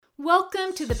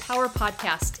Welcome to the Power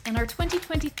Podcast and our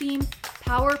 2020 theme,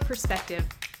 Power Perspective.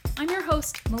 I'm your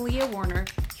host, Malia Warner,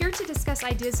 here to discuss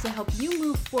ideas to help you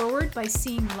move forward by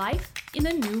seeing life in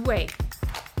a new way.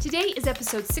 Today is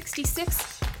episode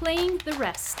 66, Playing the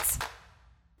Rests.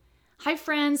 Hi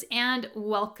friends, and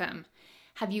welcome.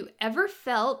 Have you ever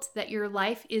felt that your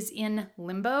life is in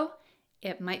limbo?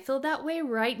 It might feel that way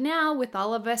right now with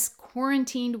all of us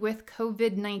quarantined with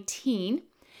COVID-19.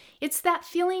 It's that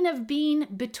feeling of being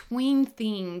between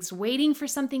things, waiting for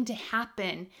something to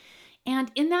happen.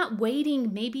 And in that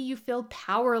waiting, maybe you feel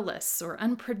powerless or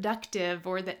unproductive,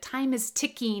 or that time is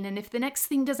ticking, and if the next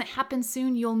thing doesn't happen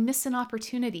soon, you'll miss an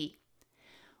opportunity.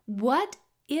 What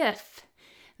if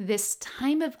this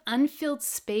time of unfilled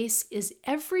space is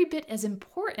every bit as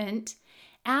important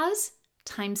as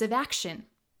times of action?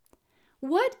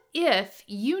 What if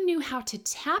you knew how to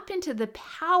tap into the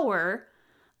power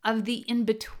of the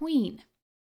in-between?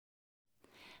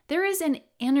 There is an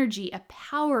energy, a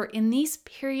power in these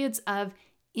periods of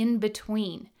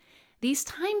in-between, these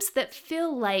times that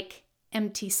feel like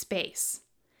empty space.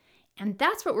 And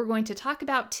that's what we're going to talk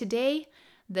about today,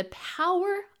 the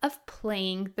power of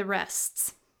playing the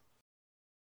rests.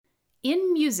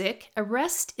 In music, a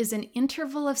rest is an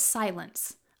interval of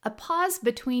silence, a pause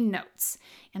between notes.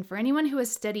 And for anyone who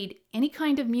has studied any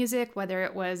kind of music, whether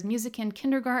it was music in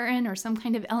kindergarten or some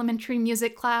kind of elementary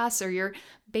music class or your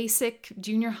basic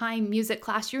junior high music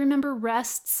class, you remember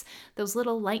rests, those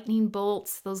little lightning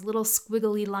bolts, those little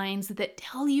squiggly lines that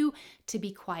tell you to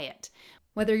be quiet.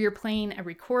 Whether you're playing a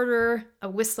recorder, a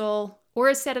whistle, or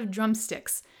a set of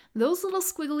drumsticks, those little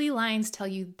squiggly lines tell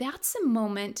you that's a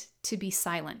moment to be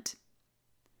silent.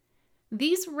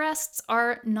 These rests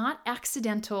are not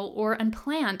accidental or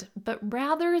unplanned, but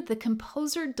rather the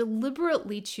composer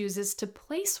deliberately chooses to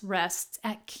place rests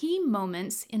at key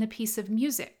moments in a piece of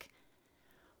music.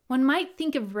 One might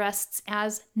think of rests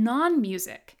as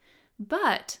non-music,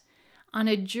 but on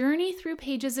a journey through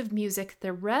pages of music,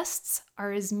 the rests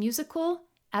are as musical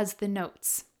as the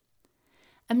notes.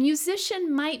 A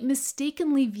musician might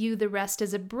mistakenly view the rest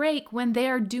as a break when they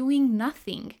are doing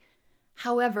nothing.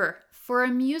 However, for a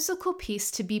musical piece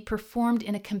to be performed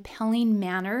in a compelling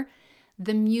manner,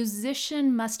 the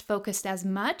musician must focus as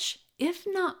much, if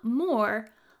not more,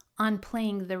 on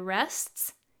playing the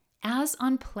rests as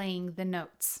on playing the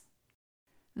notes.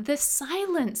 The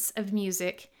silence of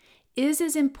music is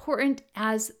as important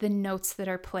as the notes that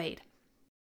are played.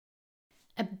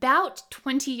 About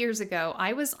 20 years ago,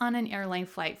 I was on an airline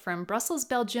flight from Brussels,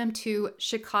 Belgium to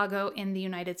Chicago in the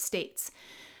United States.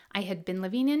 I had been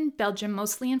living in Belgium,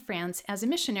 mostly in France, as a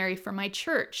missionary for my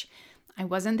church. I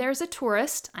wasn't there as a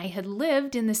tourist. I had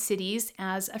lived in the cities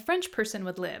as a French person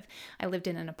would live. I lived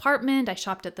in an apartment. I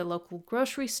shopped at the local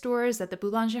grocery stores, at the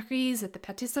boulangeries, at the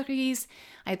pâtisseries.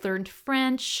 I learned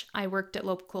French. I worked at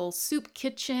local soup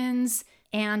kitchens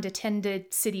and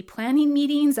attended city planning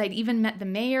meetings. I'd even met the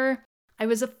mayor. I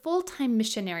was a full-time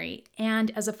missionary, and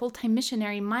as a full-time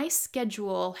missionary, my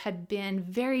schedule had been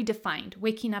very defined,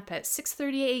 waking up at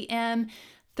 6:30 a.m.,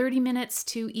 30 minutes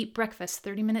to eat breakfast,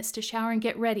 30 minutes to shower and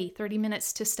get ready, 30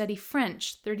 minutes to study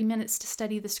French, 30 minutes to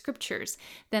study the scriptures,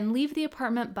 then leave the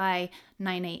apartment by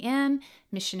 9 a.m.,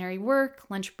 missionary work,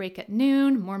 lunch break at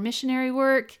noon, more missionary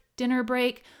work, dinner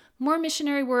break, more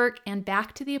missionary work, and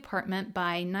back to the apartment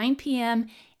by 9 p.m.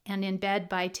 and in bed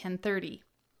by 10:30.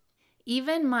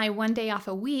 Even my one day off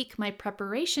a week, my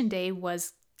preparation day,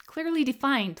 was clearly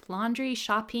defined: laundry,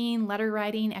 shopping, letter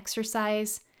writing,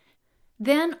 exercise.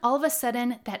 Then all of a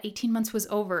sudden, that 18 months was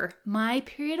over. My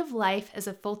period of life as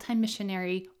a full-time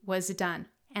missionary was done,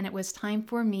 and it was time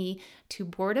for me to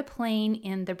board a plane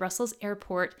in the Brussels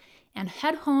airport and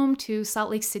head home to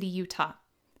Salt Lake City, Utah.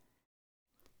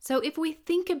 So if we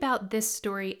think about this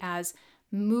story as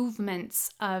movements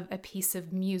of a piece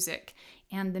of music,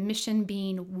 and the mission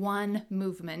being one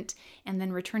movement, and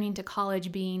then returning to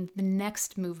college being the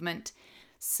next movement.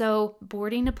 So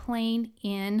boarding a plane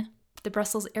in the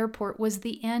Brussels airport was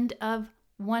the end of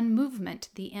one movement,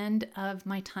 the end of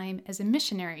my time as a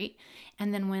missionary.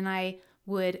 And then when I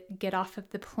would get off of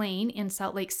the plane in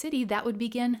Salt Lake City, that would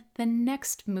begin the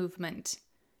next movement,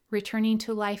 returning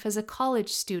to life as a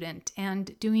college student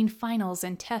and doing finals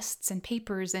and tests and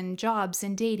papers and jobs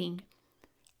and dating.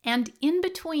 And in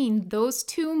between those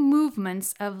two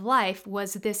movements of life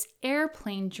was this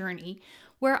airplane journey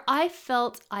where I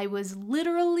felt I was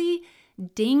literally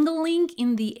dangling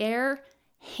in the air,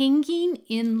 hanging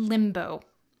in limbo.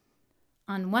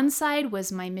 On one side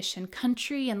was my mission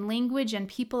country and language and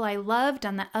people I loved.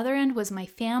 On the other end was my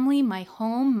family, my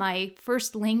home, my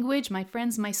first language, my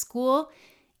friends, my school.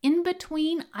 In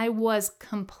between, I was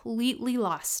completely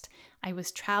lost. I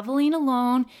was traveling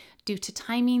alone. Due to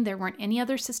timing, there weren't any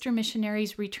other sister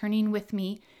missionaries returning with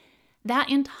me. That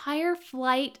entire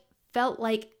flight felt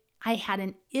like I had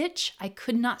an itch I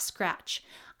could not scratch.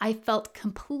 I felt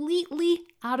completely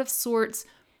out of sorts,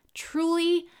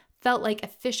 truly felt like a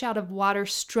fish out of water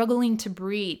struggling to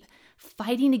breathe,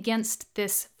 fighting against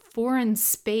this foreign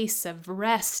space of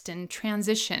rest and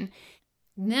transition.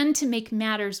 Then, to make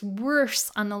matters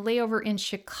worse, on the layover in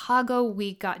Chicago,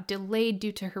 we got delayed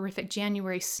due to horrific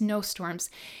January snowstorms,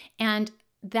 and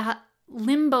that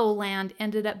limbo land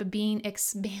ended up being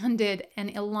expanded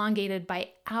and elongated by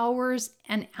hours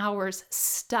and hours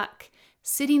stuck.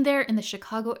 Sitting there in the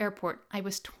Chicago airport, I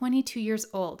was 22 years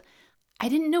old. I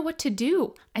didn't know what to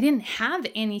do. I didn't have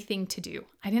anything to do.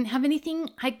 I didn't have anything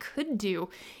I could do.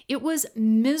 It was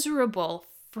miserable,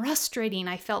 frustrating.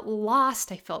 I felt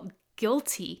lost. I felt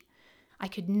guilty. I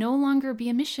could no longer be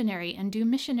a missionary and do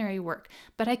missionary work,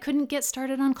 but I couldn't get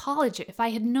started on college. If I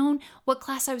had known what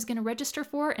class I was going to register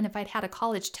for, and if I'd had a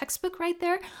college textbook right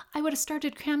there, I would have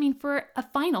started cramming for a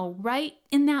final right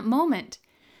in that moment.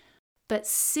 But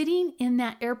sitting in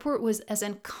that airport was as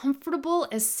uncomfortable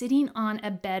as sitting on a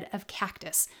bed of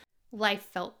cactus. Life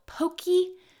felt pokey,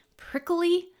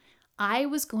 prickly. I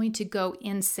was going to go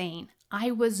insane.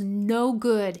 I was no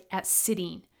good at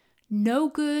sitting, no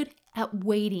good at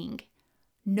waiting,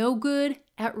 no good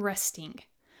at resting.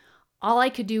 All I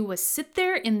could do was sit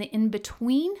there in the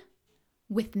in-between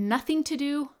with nothing to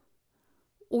do,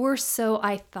 or so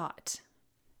I thought.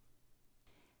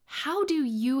 How do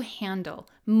you handle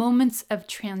moments of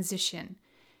transition,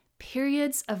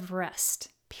 periods of rest,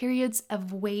 periods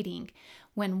of waiting,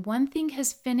 when one thing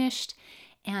has finished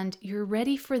and you're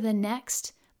ready for the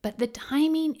next, but the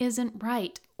timing isn't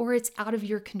right or it's out of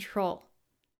your control?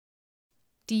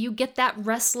 Do you get that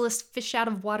restless fish out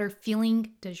of water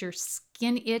feeling? Does your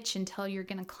skin itch until you're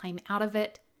going to climb out of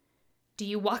it? Do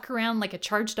you walk around like a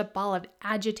charged up ball of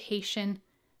agitation,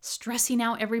 stressing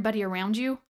out everybody around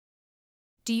you?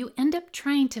 Do you end up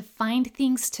trying to find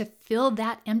things to fill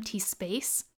that empty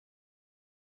space?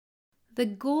 The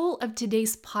goal of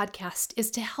today's podcast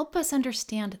is to help us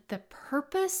understand the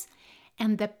purpose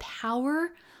and the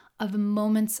power of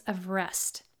moments of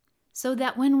rest, so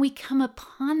that when we come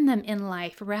upon them in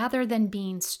life, rather than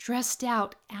being stressed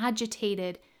out,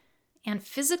 agitated, and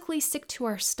physically sick to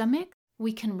our stomach,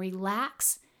 we can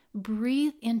relax,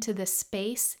 breathe into the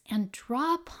space, and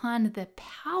draw upon the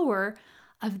power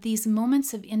of these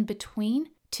moments of in-between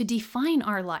to define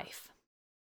our life.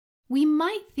 We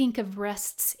might think of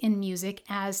rests in music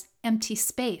as empty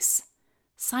space,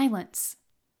 silence,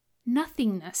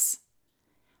 nothingness.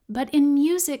 But in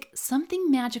music,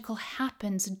 something magical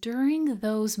happens during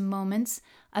those moments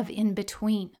of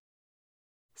in-between.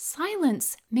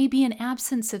 Silence may be an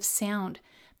absence of sound,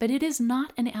 but it is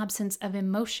not an absence of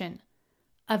emotion,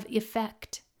 of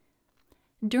effect.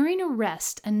 During a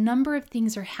rest, a number of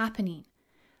things are happening.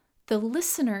 The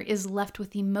listener is left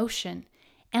with emotion,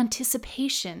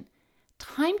 anticipation,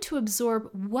 time to absorb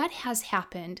what has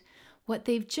happened, what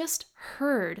they've just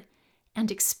heard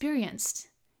and experienced,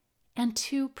 and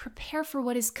to prepare for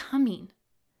what is coming.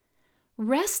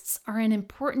 Rests are an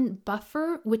important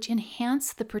buffer which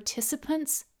enhance the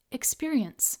participants'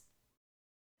 experience.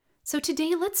 So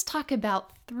today, let's talk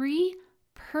about 3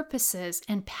 purposes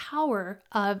and power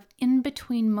of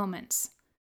in-between moments.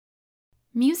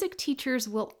 Music teachers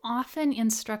will often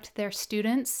instruct their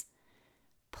students,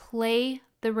 play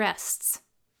the rests.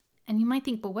 And you might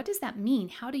think, but what does that mean?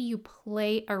 How do you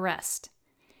play a rest?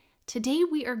 Today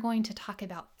we are going to talk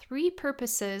about 3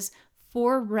 purposes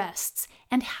for rests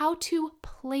and how to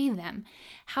play them,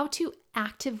 how to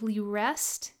actively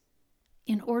rest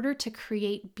in order to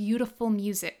create beautiful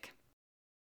music.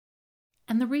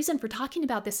 And the reason for talking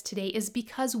about this today is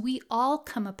because we all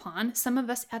come upon, some of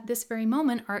us at this very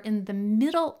moment are in the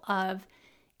middle of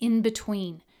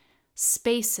in-between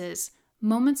spaces,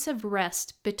 moments of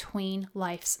rest between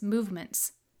life's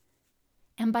movements.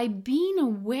 And by being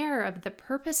aware of the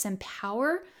purpose and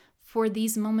power for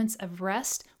these moments of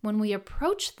rest, when we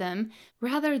approach them,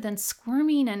 rather than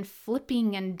squirming and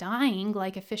flipping and dying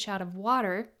like a fish out of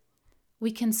water,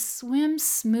 we can swim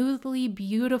smoothly,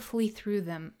 beautifully through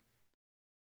them.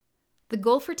 The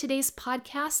goal for today's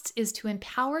podcast is to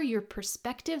empower your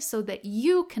perspective so that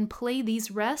you can play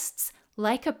these rests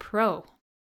like a pro.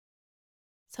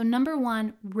 So number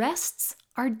 1, rests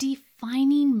are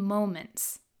defining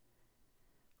moments.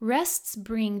 Rests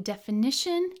bring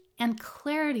definition and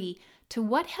clarity to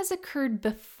what has occurred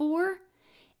before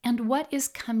and what is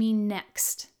coming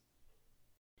next.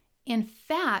 In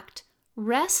fact,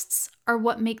 rests are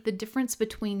what make the difference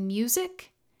between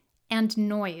music and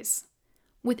noise.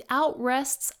 Without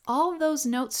rests, all those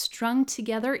notes strung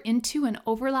together into and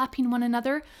overlapping one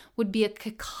another would be a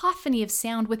cacophony of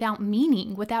sound without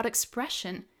meaning, without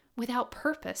expression, without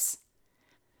purpose.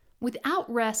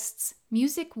 Without rests,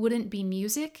 music wouldn't be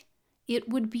music, it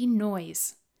would be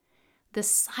noise. The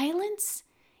silence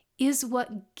is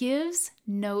what gives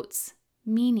notes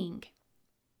meaning.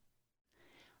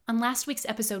 On last week's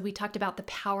episode, we talked about the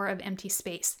power of empty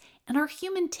space and our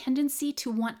human tendency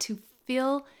to want to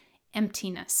fill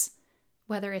emptiness.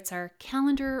 Whether it's our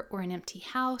calendar or an empty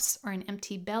house or an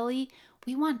empty belly,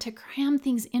 we want to cram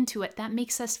things into it. That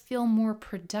makes us feel more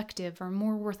productive or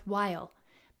more worthwhile,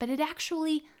 but it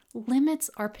actually limits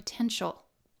our potential.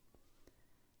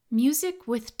 Music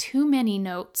with too many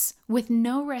notes, with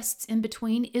no rests in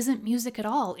between, isn't music at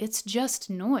all. It's just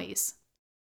noise.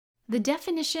 The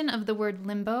definition of the word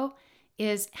limbo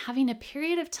is having a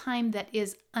period of time that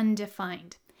is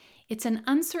undefined. It's an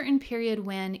uncertain period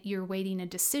when you're waiting a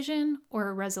decision or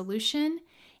a resolution,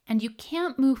 and you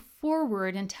can't move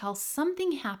forward until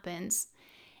something happens,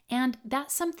 and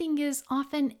that something is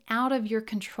often out of your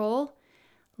control,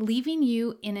 leaving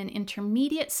you in an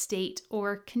intermediate state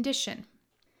or condition.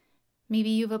 Maybe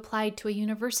you've applied to a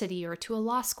university or to a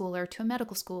law school or to a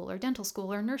medical school or dental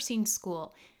school or nursing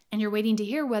school, and you're waiting to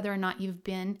hear whether or not you've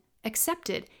been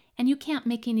accepted. And you can't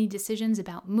make any decisions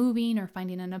about moving or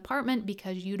finding an apartment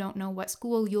because you don't know what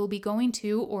school you'll be going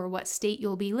to or what state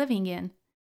you'll be living in.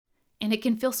 And it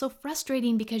can feel so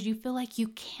frustrating because you feel like you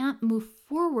can't move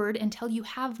forward until you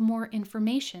have more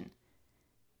information.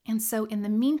 And so in the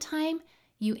meantime,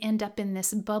 you end up in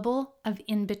this bubble of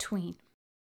in-between.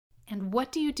 And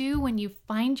what do you do when you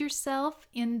find yourself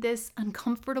in this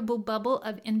uncomfortable bubble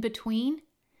of in-between?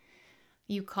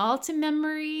 You call to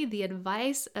memory the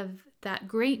advice of that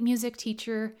great music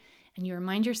teacher, and you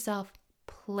remind yourself,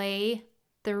 play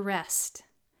the rest.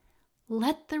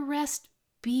 Let the rest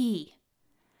be.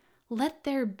 Let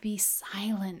there be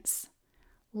silence.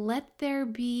 Let there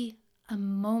be a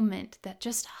moment that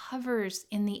just hovers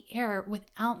in the air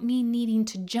without me needing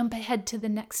to jump ahead to the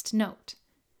next note.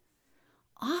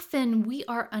 Often we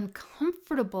are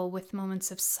uncomfortable with moments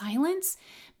of silence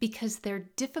because they're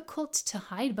difficult to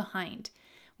hide behind.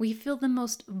 We feel the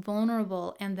most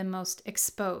vulnerable and the most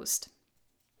exposed.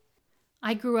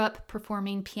 I grew up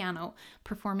performing piano,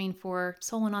 performing for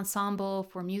solo and ensemble,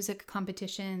 for music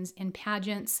competitions, in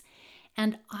pageants,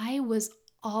 and I was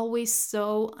always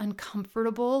so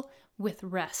uncomfortable with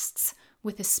rests,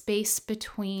 with a space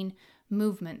between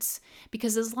movements,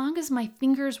 because as long as my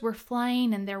fingers were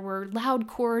flying and there were loud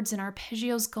chords and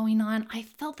arpeggios going on, I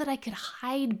felt that I could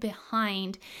hide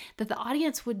behind, that the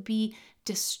audience would be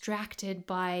distracted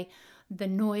by the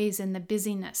noise and the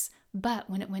busyness. But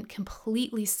when it went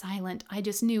completely silent, I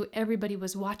just knew everybody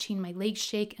was watching my legs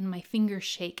shake and my fingers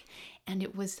shake, and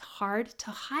it was hard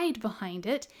to hide behind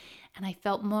it, and I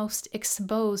felt most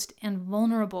exposed and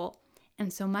vulnerable.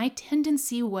 And so my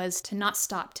tendency was to not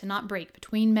stop, to not break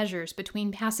between measures,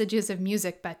 between passages of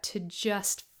music, but to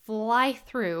just fly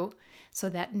through so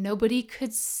that nobody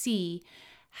could see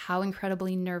how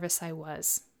incredibly nervous I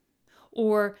was.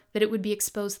 Or that it would be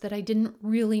exposed that I didn't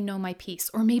really know my piece.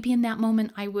 Or maybe in that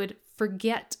moment I would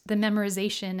forget the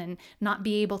memorization and not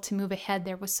be able to move ahead.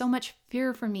 There was so much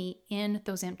fear for me in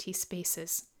those empty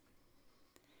spaces.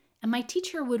 And my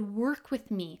teacher would work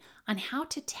with me on how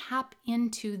to tap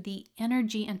into the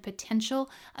energy and potential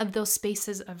of those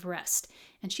spaces of rest.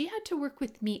 And she had to work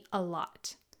with me a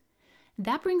lot.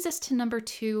 That brings us to number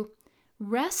 2.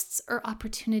 Rests are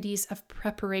opportunities of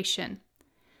preparation.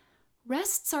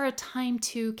 Rests are a time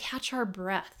to catch our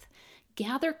breath,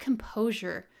 gather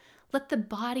composure, let the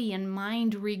body and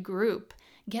mind regroup,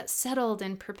 get settled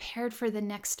and prepared for the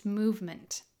next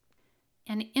movement.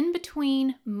 An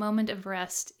in-between moment of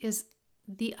rest is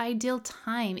the ideal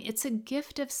time. It's a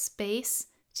gift of space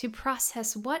to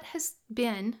process what has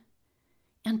been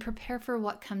and prepare for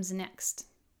what comes next.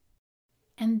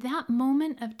 And that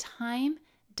moment of time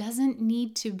doesn't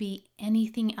need to be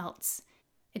anything else.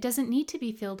 It doesn't need to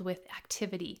be filled with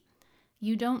activity.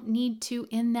 You don't need to,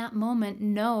 in that moment,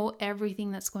 know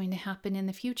everything that's going to happen in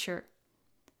the future.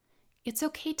 It's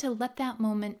okay to let that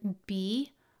moment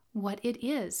be what it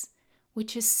is,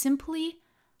 which is simply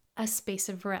a space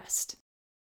of rest.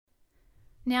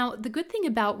 Now, the good thing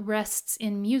about rests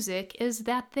in music is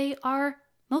that they are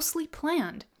mostly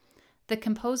planned. The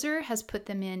composer has put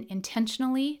them in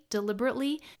intentionally,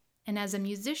 deliberately, and as a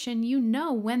musician, you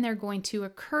know when they're going to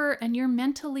occur and you're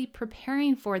mentally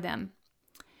preparing for them.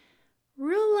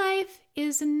 Real life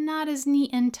is not as neat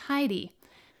and tidy.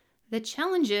 The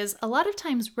challenge is, a lot of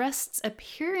times rests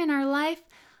appear in our life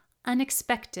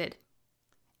unexpected.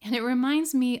 And it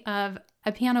reminds me of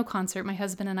a piano concert my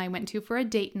husband and I went to for a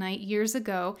date night years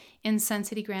ago in Sun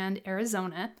City Grand,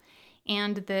 Arizona.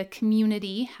 And the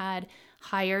community had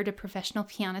hired a professional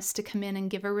pianist to come in and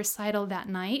give a recital that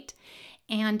night.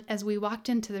 And as we walked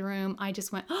into the room, I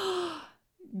just went, oh,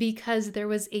 because there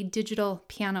was a digital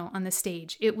piano on the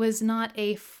stage. It was not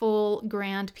a full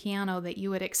grand piano that you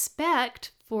would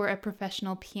expect for a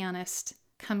professional pianist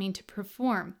coming to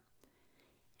perform.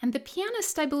 And the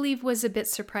pianist, I believe, was a bit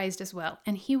surprised as well,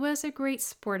 and he was a great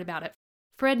sport about it.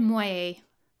 Fred Moyer,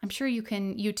 I'm sure you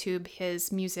can YouTube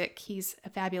his music. He's a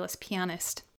fabulous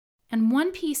pianist. And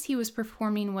one piece he was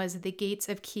performing was The Gates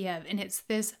of Kiev, and it's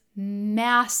this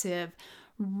massive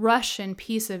Russian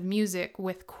piece of music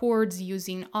with chords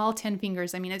using all 10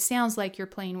 fingers. I mean, it sounds like you're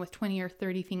playing with 20 or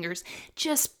 30 fingers,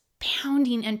 just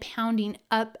pounding and pounding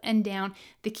up and down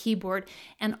the keyboard.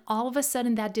 And all of a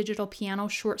sudden that digital piano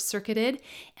short-circuited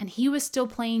and he was still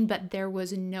playing, but there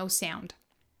was no sound.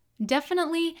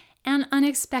 Definitely an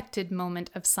unexpected moment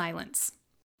of silence.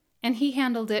 And he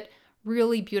handled it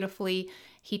really beautifully.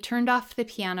 He turned off the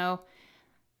piano,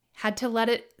 had to let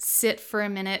it sit for a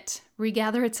minute,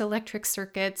 regather its electric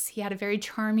circuits. He had a very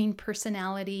charming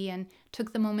personality and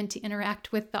took the moment to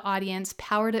interact with the audience,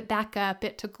 powered it back up.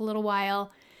 It took a little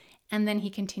while, and then he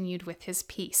continued with his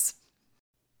piece.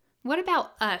 What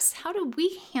about us? How do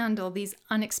we handle these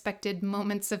unexpected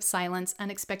moments of silence,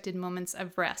 unexpected moments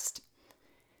of rest?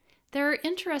 There are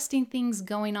interesting things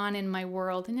going on in my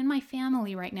world and in my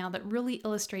family right now that really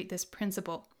illustrate this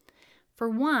principle. For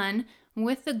one,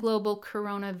 with the global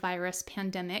coronavirus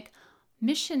pandemic,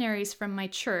 missionaries from my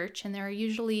church, and there are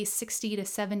usually 60 to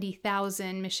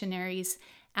 70,000 missionaries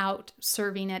out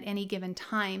serving at any given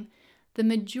time, the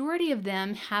majority of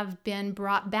them have been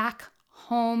brought back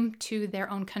home to their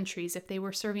own countries. If they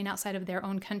were serving outside of their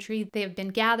own country, they have been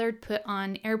gathered, put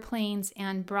on airplanes,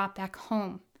 and brought back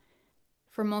home.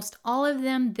 For most all of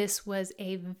them, this was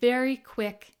a very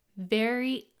quick,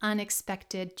 very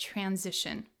unexpected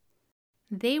transition.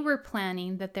 They were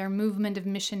planning that their movement of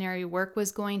missionary work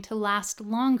was going to last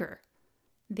longer.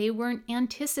 They weren't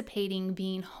anticipating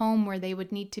being home where they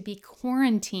would need to be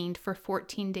quarantined for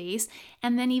 14 days,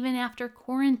 and then even after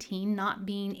quarantine, not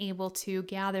being able to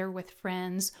gather with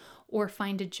friends or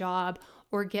find a job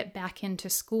or get back into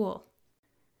school.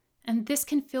 And this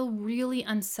can feel really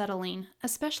unsettling,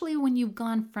 especially when you've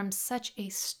gone from such a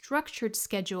structured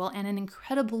schedule and an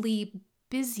incredibly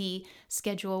busy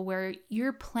schedule where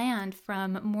you're planned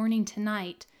from morning to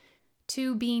night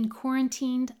to being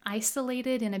quarantined,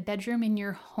 isolated in a bedroom in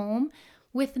your home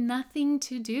with nothing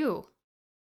to do.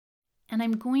 And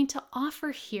I'm going to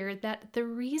offer here that the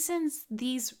reasons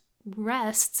these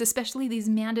rests, especially these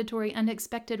mandatory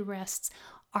unexpected rests,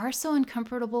 are so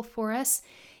uncomfortable for us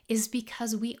is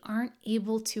because we aren't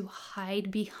able to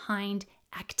hide behind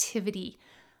activity,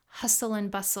 hustle and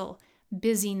bustle,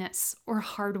 busyness, or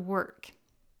hard work.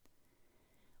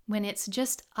 When it's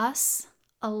just us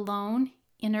alone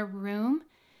in a room,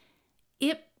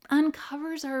 it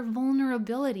uncovers our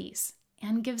vulnerabilities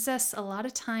and gives us a lot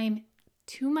of time,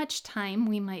 too much time,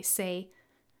 we might say,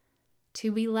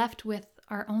 to be left with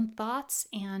our own thoughts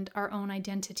and our own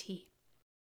identity.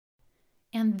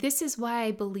 And this is why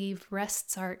I believe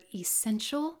rests are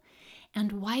essential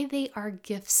and why they are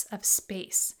gifts of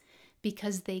space,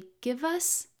 because they give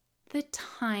us the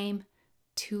time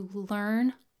to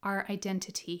learn our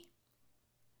identity.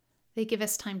 They give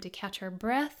us time to catch our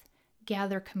breath,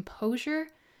 gather composure,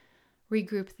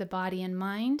 regroup the body and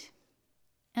mind,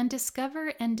 and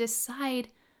discover and decide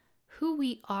who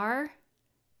we are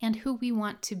and who we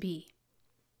want to be.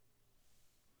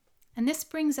 And this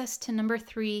brings us to number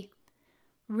 3.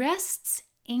 Rests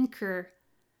anchor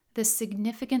the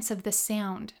significance of the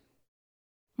sound.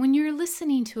 When you're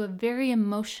listening to a very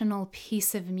emotional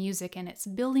piece of music and it's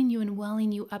building you and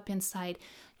welling you up inside,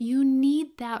 you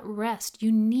need that rest.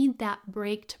 You need that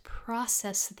break to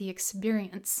process the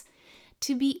experience,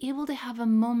 to be able to have a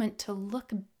moment to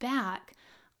look back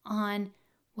on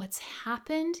what's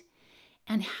happened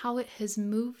and how it has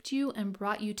moved you and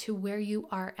brought you to where you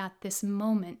are at this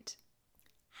moment.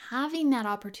 Having that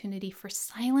opportunity for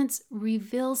silence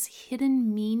reveals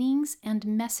hidden meanings and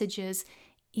messages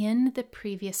in the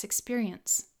previous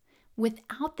experience.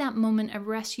 Without that moment of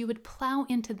rest, you would plow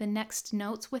into the next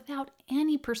notes without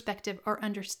any perspective or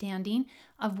understanding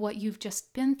of what you've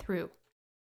just been through.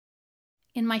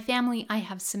 In my family, I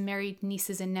have some married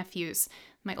nieces and nephews.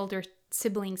 My older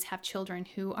siblings have children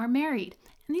who are married.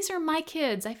 And these are my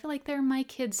kids. I feel like they're my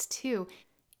kids too.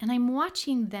 And I'm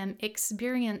watching them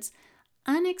experience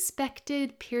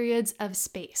unexpected periods of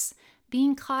space,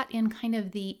 being caught in kind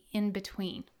of the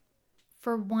in-between.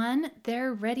 For one,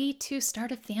 they're ready to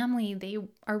start a family. They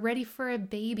are ready for a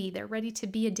baby. They're ready to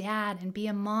be a dad and be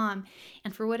a mom.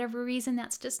 And for whatever reason,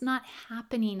 that's just not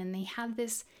happening. And they have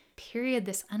this period,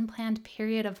 this unplanned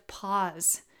period of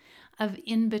pause, of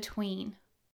in between.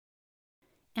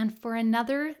 And for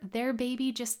another, their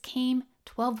baby just came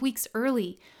 12 weeks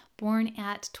early, born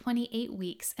at 28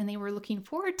 weeks. And they were looking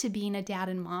forward to being a dad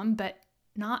and mom, but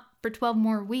not for 12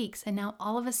 more weeks. And now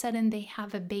all of a sudden they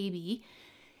have a baby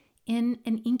in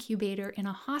an incubator in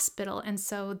a hospital. And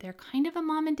so they're kind of a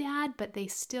mom and dad, but they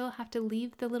still have to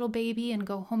leave the little baby and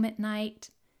go home at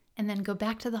night and then go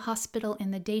back to the hospital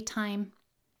in the daytime.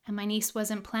 And my niece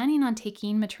wasn't planning on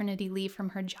taking maternity leave from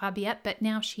her job yet, but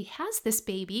now she has this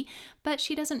baby, but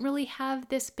she doesn't really have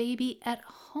this baby at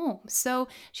home. So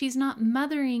she's not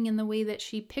mothering in the way that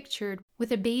she pictured,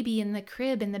 with a baby in the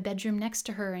crib in the bedroom next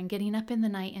to her and getting up in the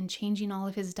night and changing all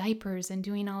of his diapers and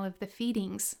doing all of the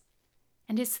feedings.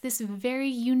 And it's this very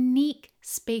unique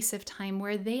space of time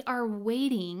where they are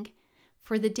waiting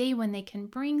for the day when they can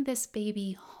bring this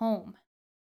baby home.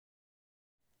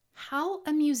 How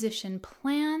a musician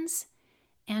plans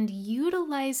and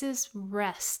utilizes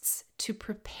rests to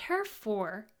prepare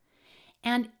for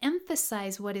and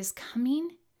emphasize what is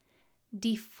coming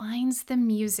defines the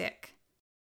music.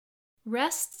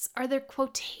 Rests are the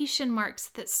quotation marks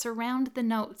that surround the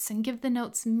notes and give the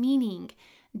notes meaning,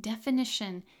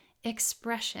 definition,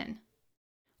 expression.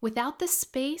 Without the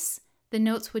space, the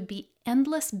notes would be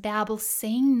endless babble,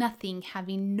 saying nothing,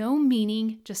 having no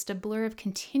meaning, just a blur of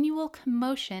continual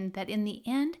commotion that in the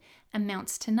end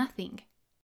amounts to nothing.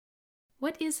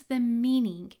 What is the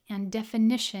meaning and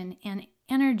definition and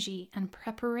energy and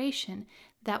preparation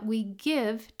that we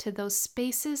give to those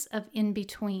spaces of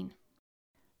in-between?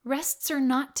 Rests are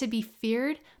not to be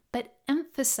feared, but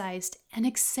emphasized and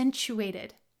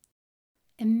accentuated.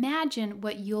 Imagine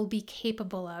what you'll be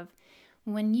capable of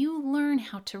when you learn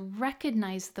how to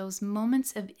recognize those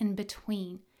moments of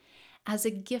in-between as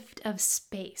a gift of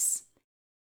space.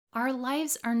 Our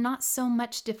lives are not so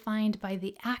much defined by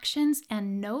the actions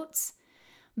and notes,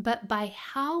 but by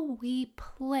how we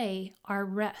play our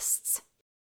rests.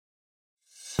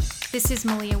 This is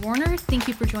Malia Warner. Thank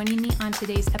you for joining me on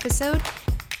today's episode.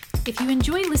 If you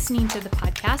enjoy listening to the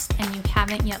podcast and you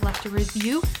haven't yet left a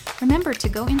review, remember to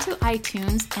go into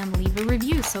iTunes and leave a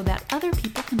review so that other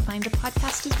people can find the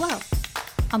podcast as well.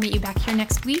 I'll meet you back here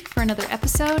next week for another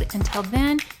episode. Until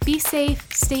then, be safe,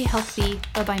 stay healthy.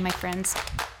 Bye-bye, my friends.